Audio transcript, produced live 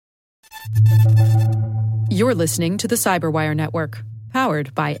You're listening to the Cyberwire Network,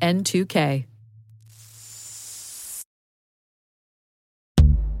 powered by N2K.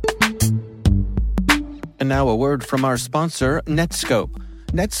 And now a word from our sponsor, Netskope.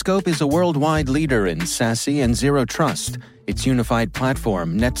 Netskope is a worldwide leader in SASE and Zero Trust. Its unified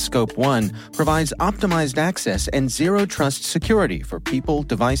platform, Netskope One, provides optimized access and Zero Trust security for people,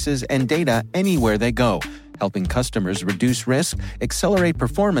 devices, and data anywhere they go, helping customers reduce risk, accelerate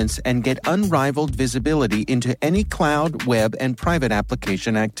performance, and get unrivaled visibility into any cloud, web, and private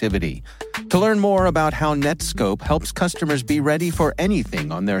application activity. To learn more about how Netskope helps customers be ready for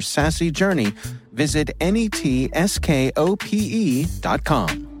anything on their SASE journey, visit netskope.com.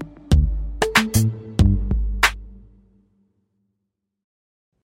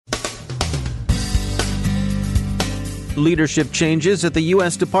 Leadership changes at the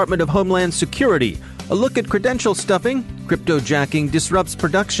U.S. Department of Homeland Security. A look at credential stuffing. Cryptojacking disrupts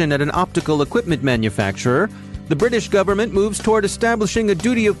production at an optical equipment manufacturer. The British government moves toward establishing a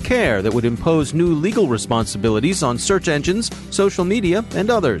duty of care that would impose new legal responsibilities on search engines, social media, and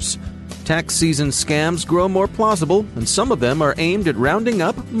others. Tax season scams grow more plausible, and some of them are aimed at rounding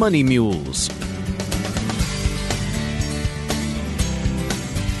up money mules.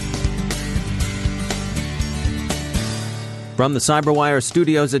 From the Cyberwire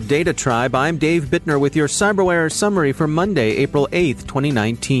studios at Data Tribe, I'm Dave Bittner with your Cyberwire summary for Monday, April 8th,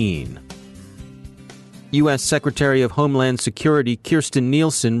 2019. U.S. Secretary of Homeland Security Kirstjen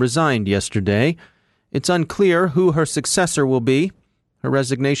Nielsen resigned yesterday. It's unclear who her successor will be. Her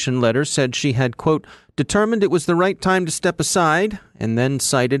resignation letter said she had, quote, determined it was the right time to step aside, and then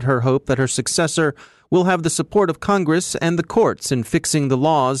cited her hope that her successor will have the support of Congress and the courts in fixing the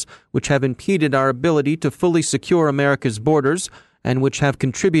laws which have impeded our ability to fully secure America's borders and which have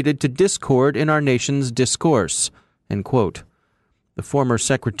contributed to discord in our nation's discourse, end quote. The former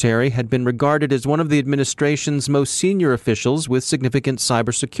secretary had been regarded as one of the administration's most senior officials with significant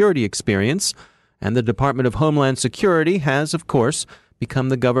cybersecurity experience, and the Department of Homeland Security has, of course, become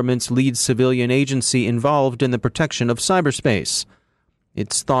the government's lead civilian agency involved in the protection of cyberspace.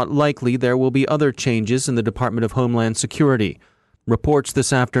 It's thought likely there will be other changes in the Department of Homeland Security. Reports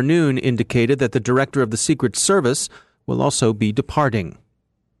this afternoon indicated that the director of the Secret Service will also be departing.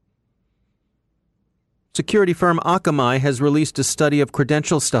 Security firm Akamai has released a study of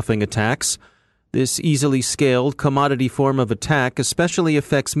credential stuffing attacks. This easily scaled commodity form of attack especially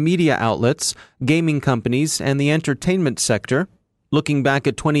affects media outlets, gaming companies, and the entertainment sector. Looking back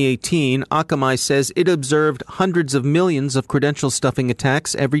at 2018, Akamai says it observed hundreds of millions of credential stuffing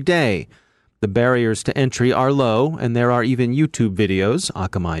attacks every day. The barriers to entry are low, and there are even YouTube videos,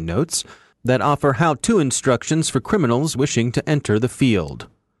 Akamai notes, that offer how-to instructions for criminals wishing to enter the field.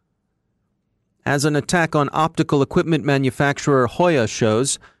 As an attack on optical equipment manufacturer Hoya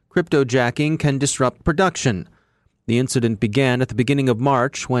shows, cryptojacking can disrupt production. The incident began at the beginning of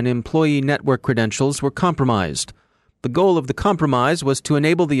March when employee network credentials were compromised. The goal of the compromise was to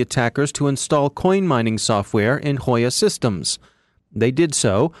enable the attackers to install coin mining software in Hoya systems. They did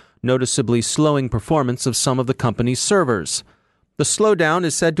so, noticeably slowing performance of some of the company's servers. The slowdown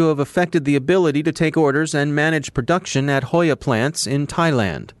is said to have affected the ability to take orders and manage production at Hoya plants in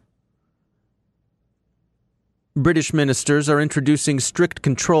Thailand. British ministers are introducing strict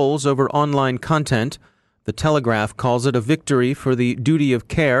controls over online content. The Telegraph calls it a victory for the duty of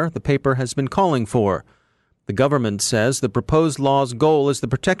care the paper has been calling for. The government says the proposed law's goal is the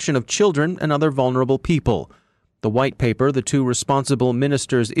protection of children and other vulnerable people. The white paper the two responsible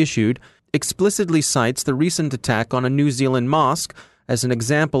ministers issued explicitly cites the recent attack on a New Zealand mosque as an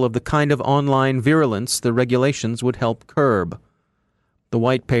example of the kind of online virulence the regulations would help curb. The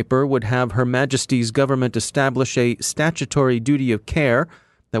white paper would have Her Majesty's government establish a statutory duty of care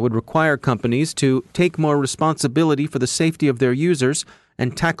that would require companies to take more responsibility for the safety of their users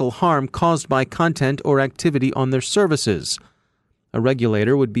and tackle harm caused by content or activity on their services. A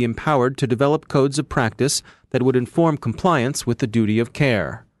regulator would be empowered to develop codes of practice that would inform compliance with the duty of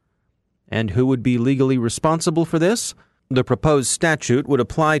care. And who would be legally responsible for this? The proposed statute would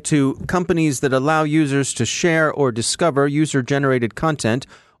apply to companies that allow users to share or discover user-generated content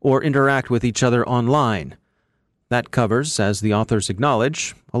or interact with each other online. That covers, as the authors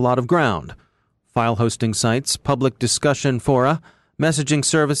acknowledge, a lot of ground. File hosting sites, public discussion fora, messaging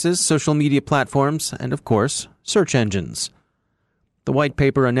services, social media platforms, and, of course, search engines. The white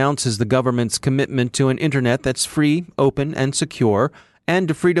paper announces the government's commitment to an internet that's free, open, and secure, and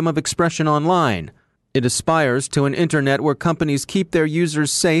to freedom of expression online. It aspires to an internet where companies keep their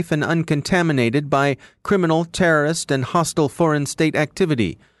users safe and uncontaminated by criminal, terrorist, and hostile foreign state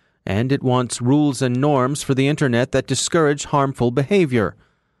activity, and it wants rules and norms for the internet that discourage harmful behavior.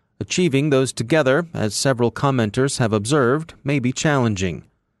 Achieving those together, as several commenters have observed, may be challenging.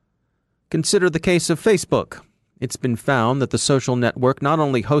 Consider the case of Facebook. It's been found that the social network not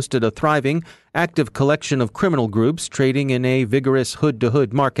only hosted a thriving, active collection of criminal groups trading in a vigorous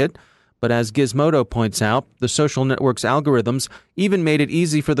hood-to-hood market, but as Gizmodo points out, the social network's algorithms even made it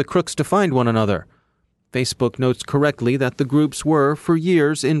easy for the crooks to find one another. Facebook notes correctly that the groups were, for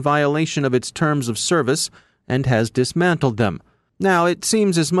years, in violation of its terms of service and has dismantled them. Now, it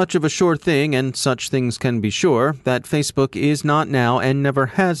seems as much of a sure thing, and such things can be sure, that Facebook is not now and never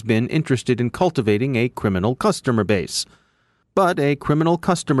has been interested in cultivating a criminal customer base. But a criminal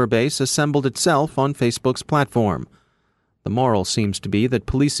customer base assembled itself on Facebook's platform. The moral seems to be that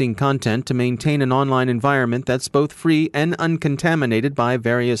policing content to maintain an online environment that's both free and uncontaminated by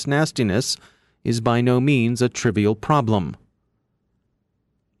various nastiness is by no means a trivial problem.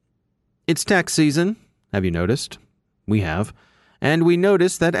 It's tax season, have you noticed? We have. And we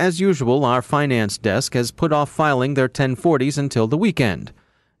notice that, as usual, our finance desk has put off filing their 1040s until the weekend.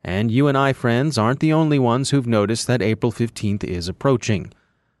 And you and I, friends, aren't the only ones who've noticed that April 15th is approaching.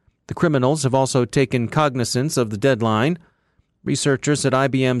 The criminals have also taken cognizance of the deadline. Researchers at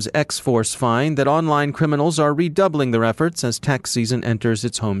IBM's X-Force find that online criminals are redoubling their efforts as tax season enters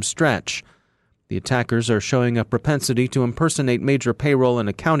its home stretch. The attackers are showing a propensity to impersonate major payroll and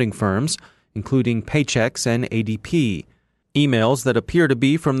accounting firms, including Paychex and ADP. Emails that appear to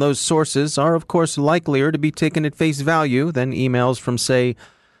be from those sources are, of course, likelier to be taken at face value than emails from, say,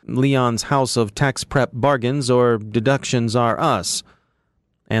 Leon's House of Tax Prep Bargains or Deductions Are Us.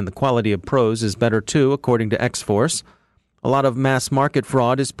 And the quality of prose is better, too, according to X-Force. A lot of mass market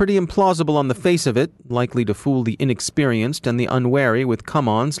fraud is pretty implausible on the face of it, likely to fool the inexperienced and the unwary with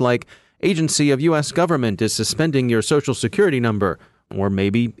come-ons like, Agency of U.S. Government is suspending your Social Security number, or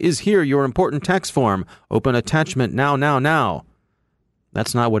maybe, is here your important tax form, open attachment now.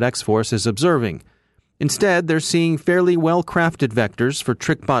 That's not what X-Force is observing. Instead, they're seeing fairly well-crafted vectors for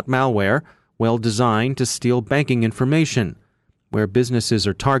trickbot malware, well-designed to steal banking information. Where businesses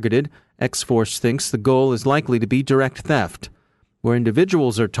are targeted, X-Force thinks the goal is likely to be direct theft. Where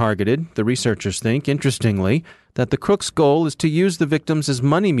individuals are targeted, the researchers think, interestingly, that the crooks' goal is to use the victims as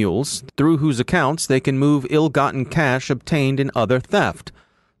money mules through whose accounts they can move ill-gotten cash obtained in other theft.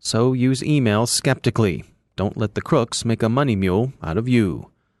 So use email skeptically. Don't let the crooks make a money mule out of you.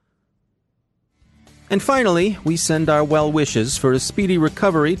 And finally, we send our well wishes for a speedy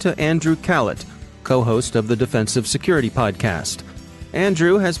recovery to Andrew Callett, co-host of the Defensive Security Podcast.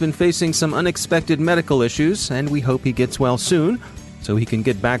 Andrew has been facing some unexpected medical issues, and we hope he gets well soon, so he can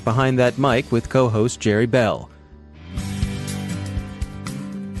get back behind that mic with co-host Jerry Bell.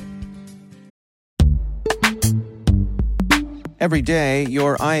 Every day,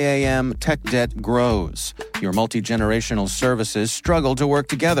 your IAM tech debt grows. Your multi-generational services struggle to work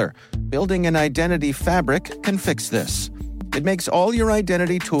together. Building an identity fabric can fix this. It makes all your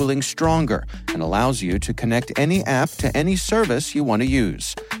identity tooling stronger and allows you to connect any app to any service you want to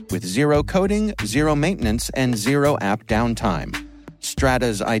use, with zero coding, zero maintenance, and zero app downtime.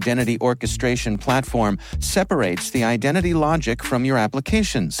 Strata's identity orchestration platform separates the identity logic from your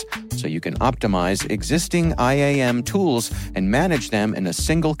applications, so you can optimize existing IAM tools and manage them in a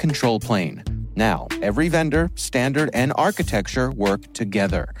single control plane. Now, every vendor, standard, and architecture work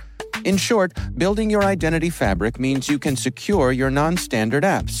together. In short, building your identity fabric means you can secure your non-standard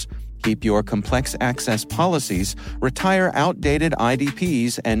apps, keep your complex access policies, retire outdated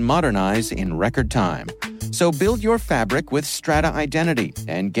IDPs, and modernize in record time. So build your fabric with Strata Identity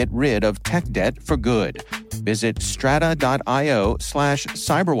and get rid of tech debt for good. Visit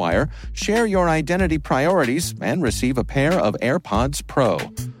strata.io/cyberwire, share your identity priorities, and receive a pair of AirPods Pro.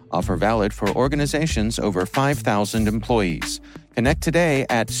 Offer valid for organizations over 5,000 employees. Connect today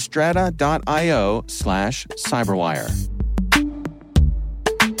at strata.io/cyberwire.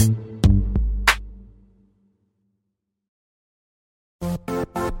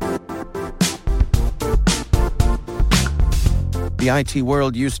 The IT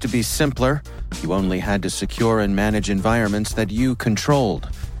world used to be simpler. You only had to secure and manage environments that you controlled.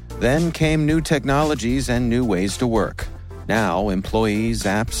 Then came new technologies and new ways to work. Now, employees,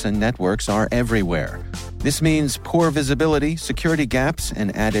 apps, and networks are everywhere. This means poor visibility, security gaps,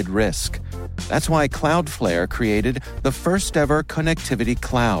 and added risk. That's why Cloudflare created the first-ever connectivity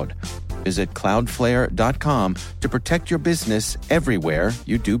cloud. Visit cloudflare.com to protect your business everywhere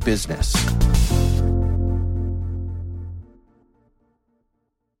you do business.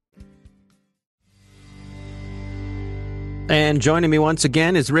 And joining me once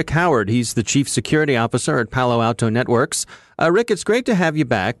again is Rick Howard. He's the Chief Security Officer at Palo Alto Networks. Rick, it's great to have you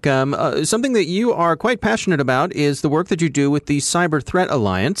back. Something that you are quite passionate about is the work that you do with the Cyber Threat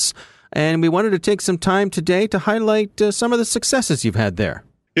Alliance. And we wanted to take some time today to highlight some of the successes you've had there.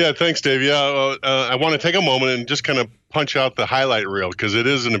 Yeah, thanks, Dave. Yeah, I want to take a moment and just kind of punch out the highlight reel because it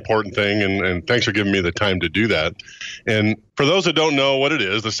is an important thing, and thanks for giving me the time to do that. And for those that don't know what it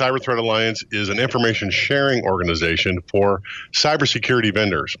is, the Cyber Threat Alliance is an information sharing organization for cybersecurity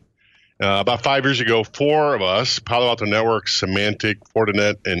vendors. About 5 years ago, four of us, Palo Alto Networks, Symantec,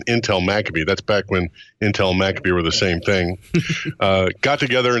 Fortinet, and Intel Maccabee, that's back when Intel and Maccabee were the same thing, got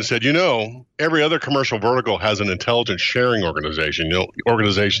together and said, every other commercial vertical has an intelligence sharing organization.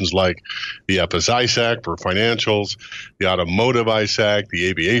 Organizations like the FS-ISAC for financials, the Automotive ISAC, the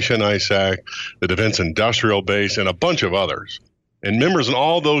Aviation ISAC, the Defense Industrial Base, and a bunch of others. And members in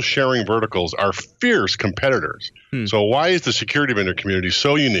all those sharing verticals are fierce competitors. So why is the security vendor community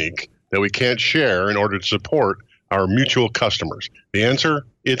so unique that we can't share in order to support our mutual customers? The answer,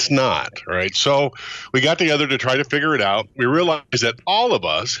 it's not, right? So we got together to try to figure it out. We realized that all of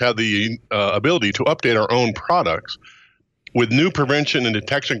us have the ability to update our own products with new prevention and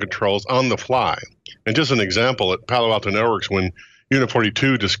detection controls on the fly. And just an example, at Palo Alto Networks, when Unit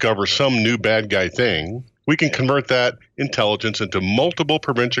 42 discovers some new bad guy thing, we can convert that intelligence into multiple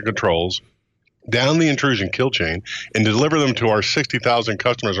prevention controls down the intrusion kill chain and deliver them to our 60,000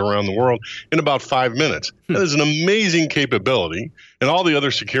 customers around the world in about 5 minutes. That is an amazing capability, and all the other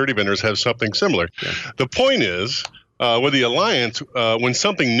security vendors have something similar. Yeah. The point is, with the Alliance, when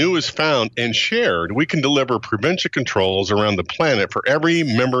something new is found and shared, we can deliver prevention controls around the planet for every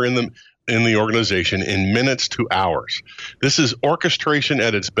member in the organization in minutes to hours. This is orchestration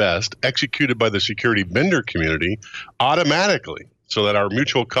at its best, executed by the security vendor community automatically, so that our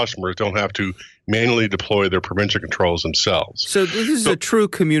mutual customers don't have to manually deploy their prevention controls themselves. So this is a true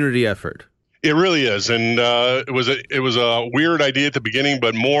community effort. It really is, and it was a weird idea at the beginning,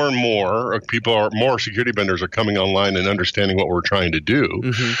 but more and more more security vendors are coming online and understanding what we're trying to do.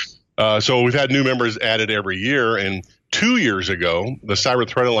 Mm-hmm. So we've had new members added every year, and 2 years ago, the Cyber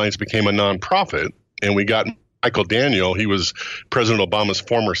Threat Alliance became a nonprofit, and we got Michael Daniel, he was President Obama's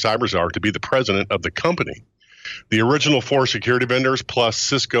former cyber czar, to be the president of the company. The original four security vendors plus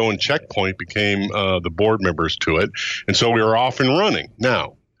Cisco and Checkpoint became the board members to it, and so we were off and running.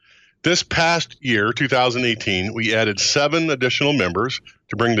 Now, this past year, 2018, we added 7 additional members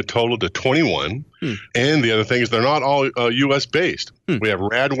to bring the total to 21. And the other thing is they're not all U.S.-based. We have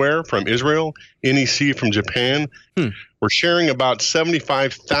Radware from Israel, NEC from Japan. We're sharing about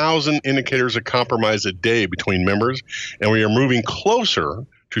 75,000 indicators of compromise a day between members, and we are moving closer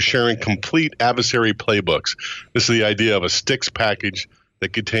to sharing complete adversary playbooks. This is the idea of a sticks package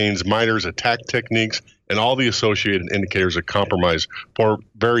that contains MITRE's attack techniques and all the associated indicators of compromise for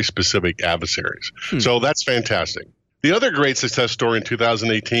very specific adversaries. So that's fantastic. The other great success story in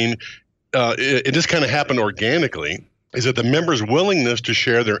 2018, it just kind of happened organically, is that the members' willingness to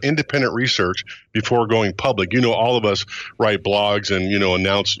share their independent research before going public. All of us write blogs and,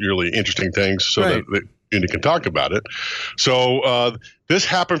 announce really interesting things so that the community can talk about it. So this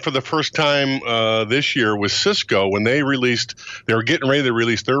happened for the first time this year with Cisco when they were getting ready to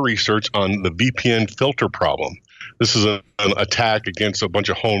release their research on the VPN filter problem. This is an attack against a bunch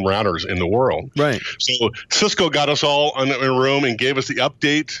of home routers in the world. Right. So Cisco got us all in a room and gave us the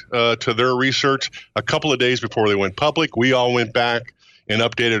update to their research a couple of days before they went public. We all went back and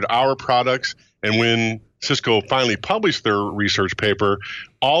updated our products. And when Cisco finally published their research paper,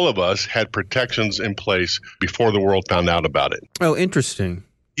 all of us had protections in place before the world found out about it. Oh, interesting.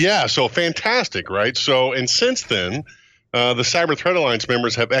 Yeah, so fantastic, right? So, and since then, the Cyber Threat Alliance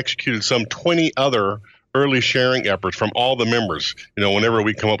members have executed some 20 other early sharing efforts from all the members, whenever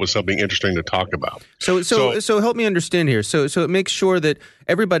we come up with something interesting to talk about. So help me understand here. So it makes sure that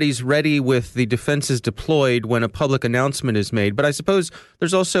everybody's ready with the defenses deployed when a public announcement is made. But I suppose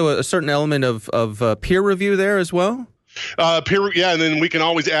there's also a certain element of peer review there as well? And then we can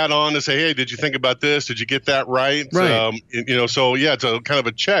always add on to say, hey, did you think about this? Did you get that right? Right. So it's a kind of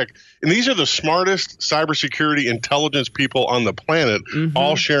a check. And these are the smartest cybersecurity intelligence people on the planet,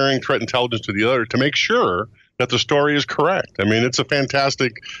 all sharing threat intelligence to the other to make sure that the story is correct. I mean, it's a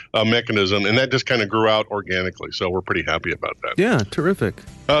fantastic mechanism, and that just kind of grew out organically. So we're pretty happy about that. Yeah, terrific.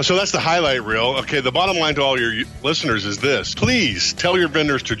 So that's the highlight reel. Okay, the bottom line to all your listeners is this. Please tell your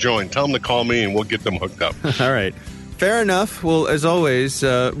vendors to join. Tell them to call me, and we'll get them hooked up. All right. Fair enough. Well, as always,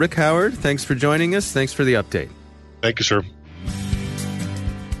 Rick Howard, thanks for joining us. Thanks for the update. Thank you, sir.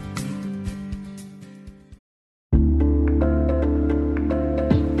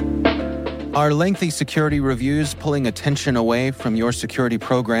 Are lengthy security reviews pulling attention away from your security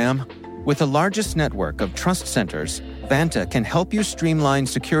program? With the largest network of trust centers, Vanta can help you streamline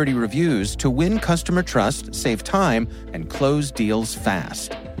security reviews to win customer trust, save time, and close deals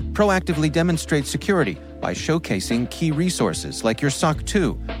fast. Proactively demonstrate security by showcasing key resources like your SOC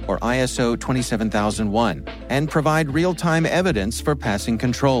 2 or ISO 27001 and provide real-time evidence for passing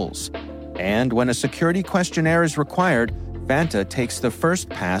controls. And when a security questionnaire is required, Vanta takes the first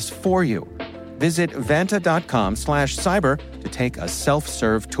pass for you. Visit vanta.com/cyber to take a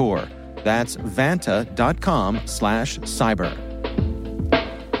self-serve tour. That's vanta.com/cyber.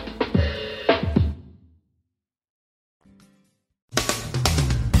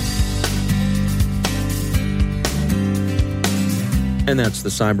 And that's the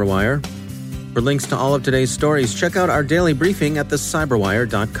Cyberwire. For links to all of today's stories, check out our daily briefing at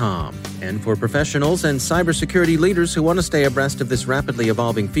thecyberwire.com. And for professionals and cybersecurity leaders who want to stay abreast of this rapidly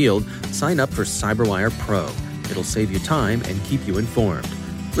evolving field, sign up for Cyberwire Pro. It'll save you time and keep you informed.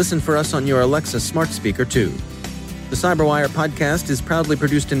 Listen for us on your Alexa smart speaker, too. The Cyberwire podcast is proudly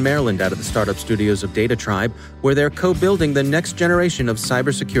produced in Maryland out of the startup studios of Data Tribe, where they're co-building the next generation of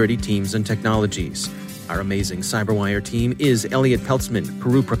cybersecurity teams and technologies. Our amazing Cyberwire team is Elliot Peltzman,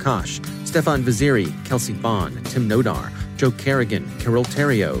 Puru Prakash, Stefan Vaziri, Kelsey Bond, Tim Nodar, Joe Kerrigan, Carol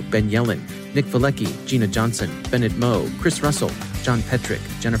Terrio, Ben Yellen, Nick Valecki, Gina Johnson, Bennett Moe, Chris Russell, John Petrick,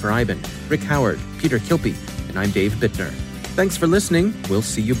 Jennifer Iben, Rick Howard, Peter Kilpie, and I'm Dave Bittner. Thanks for listening. We'll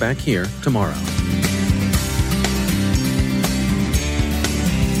see you back here tomorrow.